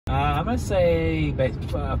I'm gonna say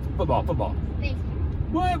football. Baseball.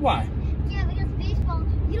 What? Why? Yeah, because baseball,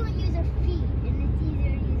 you don't use your feet, and it's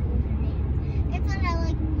easier to use it with your hands. It's what I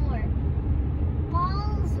like more.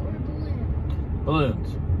 Balls or balloons? Balloons.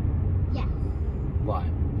 Yeah. Why?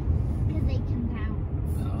 Because they can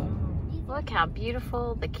bounce. Look how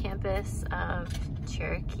beautiful the campus of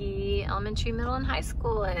Cherokee Elementary, Middle, and High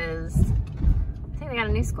School is. I think they got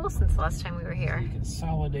a new school since the last time we were here.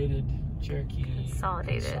 Consolidated Cherokee.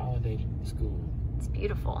 Consolidated School. It's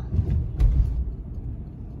beautiful.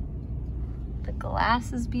 The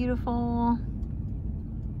glass is beautiful.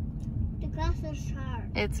 The glass is sharp.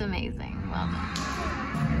 It's amazing. Well done.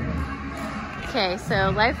 Okay,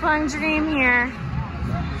 so lifelong dream here.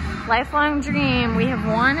 Lifelong dream. We have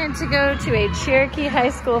wanted to go to a Cherokee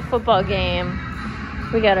High School football game.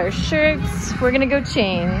 We got our shirts. We're gonna go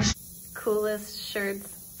change. Coolest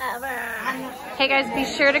shirts ever. Hey guys, be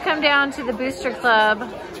sure to come down to the Booster Club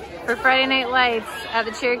for Friday Night Lights at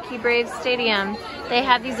the Cherokee Braves Stadium. They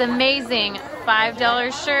have these amazing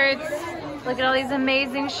 $5 shirts. Look at all these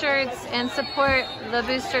amazing shirts and support the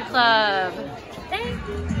Booster Club. Thanks.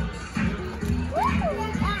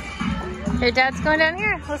 Your dad's going down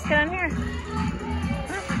here. Let's get on here.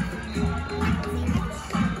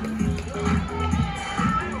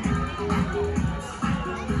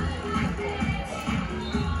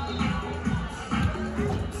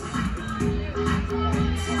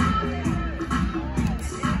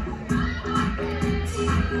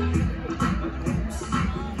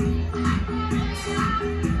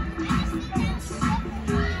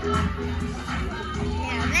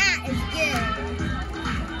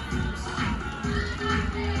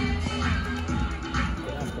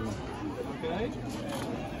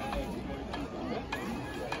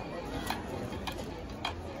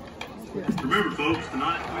 Remember, folks,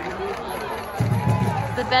 tonight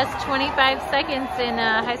The best 25 seconds in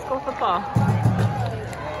high school football.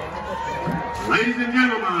 Ladies and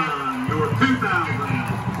gentlemen, your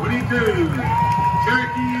 2022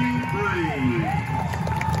 Cherokee Braves.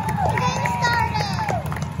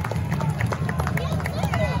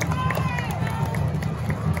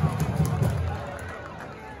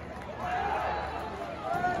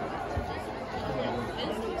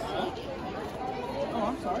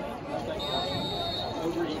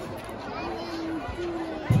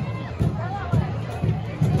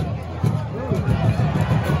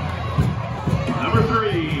 Number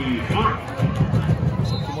 3, Mark.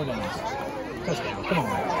 Come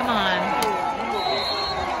on. Come on.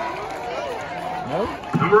 No?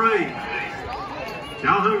 Number 8,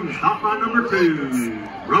 Calhoun, stop by number 2,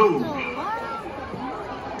 Rose.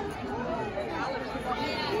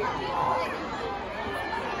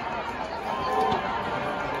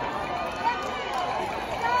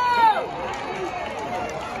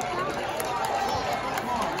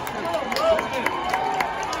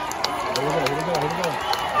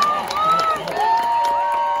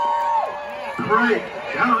 Number 8,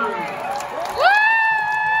 Calhoun.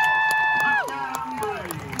 Touchdown,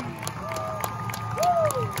 Braves.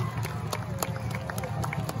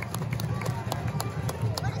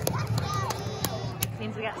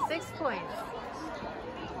 Means we got 6 points.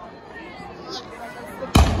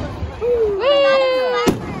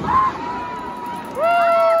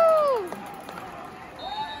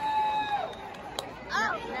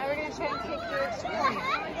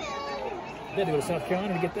 They had to go to South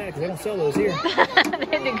Carolina to get that because they don't sell those here. They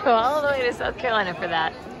had to go all the way to South Carolina for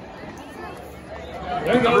that.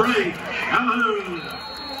 There you Number go. 8, Calhoun.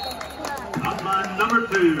 Top line number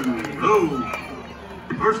 2, Rose.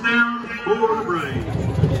 First down for the Braves.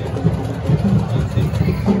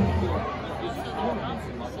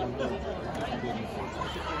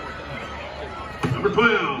 Number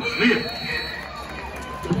 12, Smith.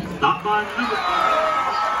 Stop by number 5.